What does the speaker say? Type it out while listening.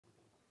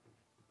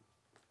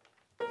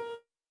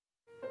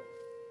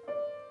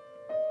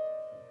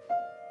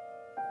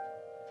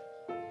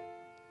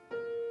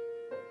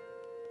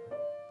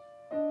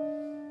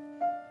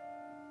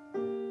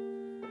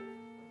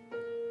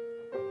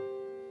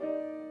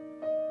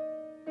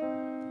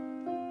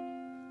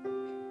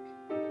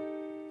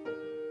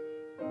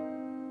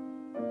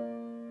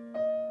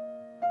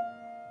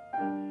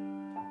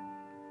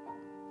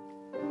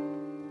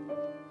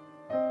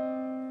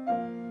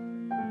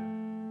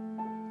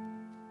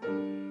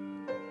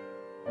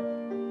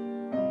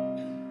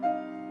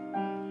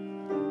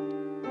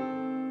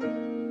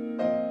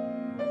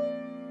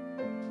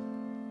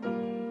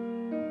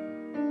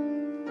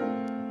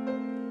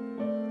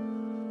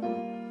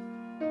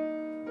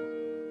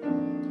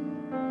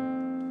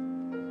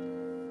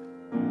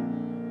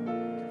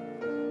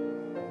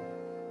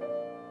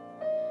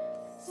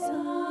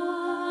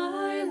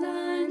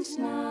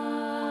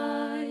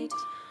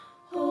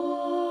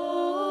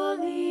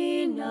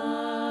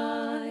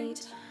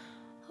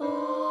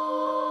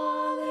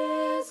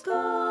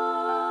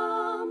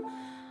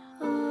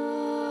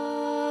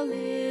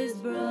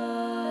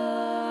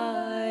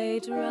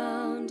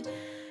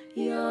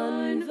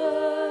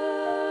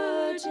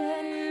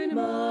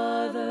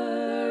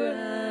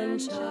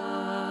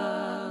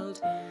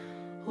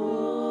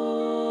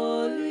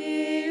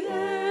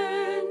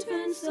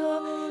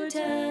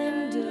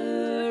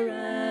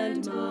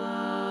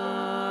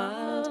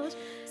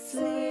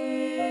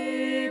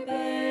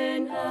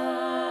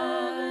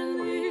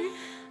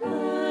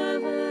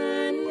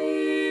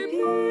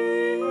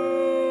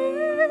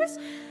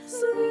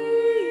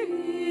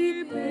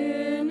sleep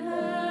in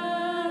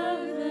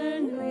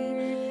heavenly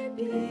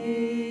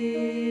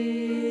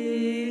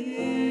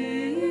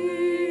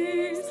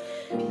peace,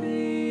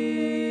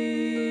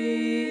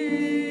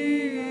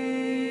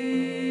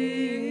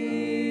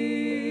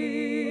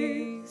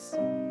 peace.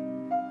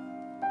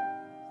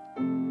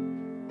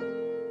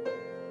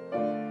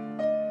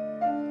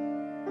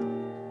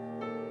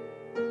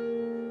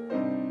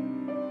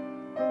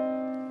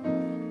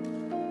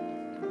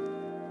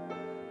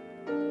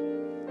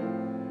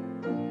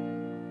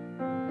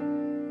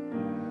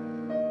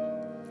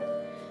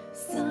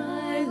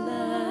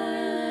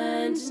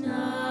 Silent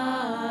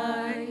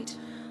night,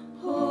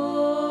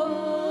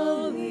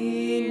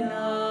 holy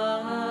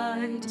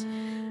night,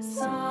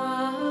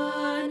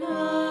 Son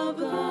of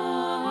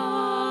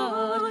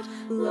God,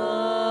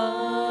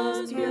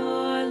 love's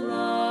pure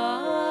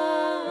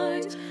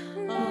light.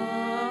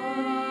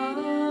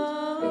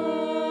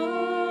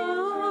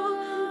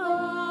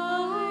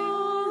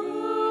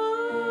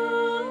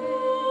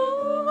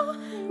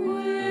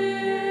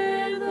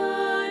 With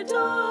the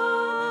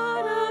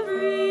dawn of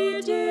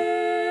redeeming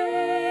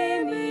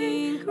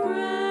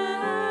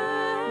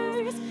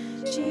grace,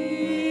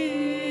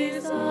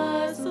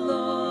 Jesus,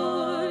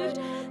 Lord,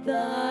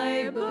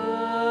 thy birth,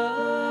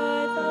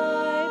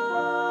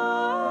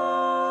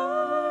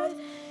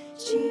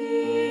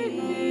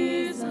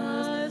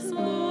 Jesus,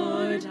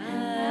 Lord,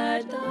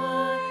 at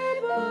thy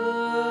birth.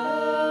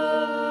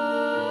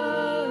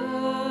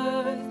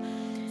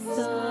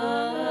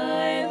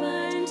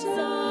 Silent,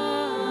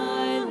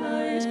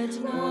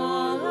 silent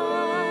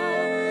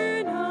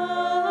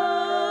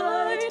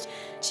night,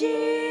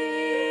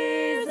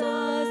 Jesus,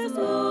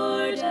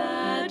 Lord,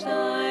 at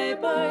thy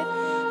birth,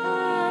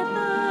 at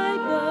thy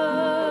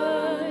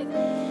birth.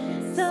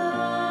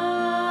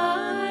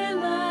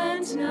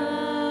 Silent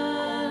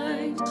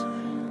night,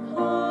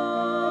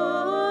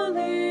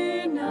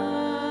 holy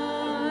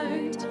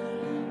night,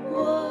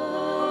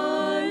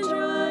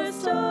 wondrous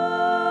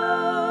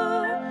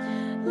star,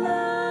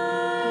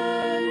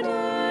 land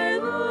our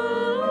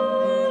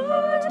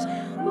Lord,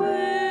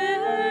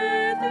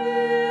 with the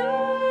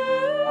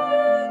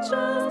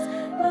angels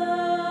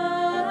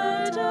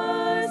let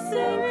us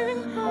sing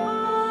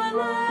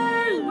hallelujah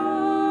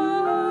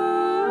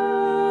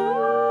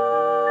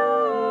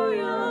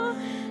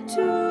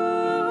to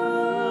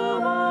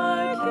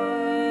our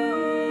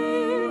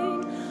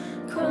King,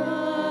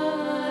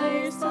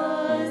 Christ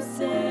the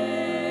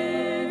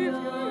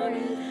Savior,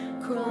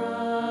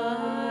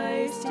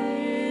 Christ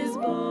is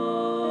born,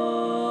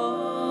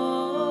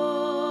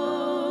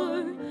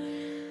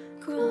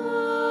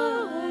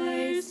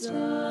 Christ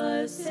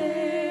the Savior.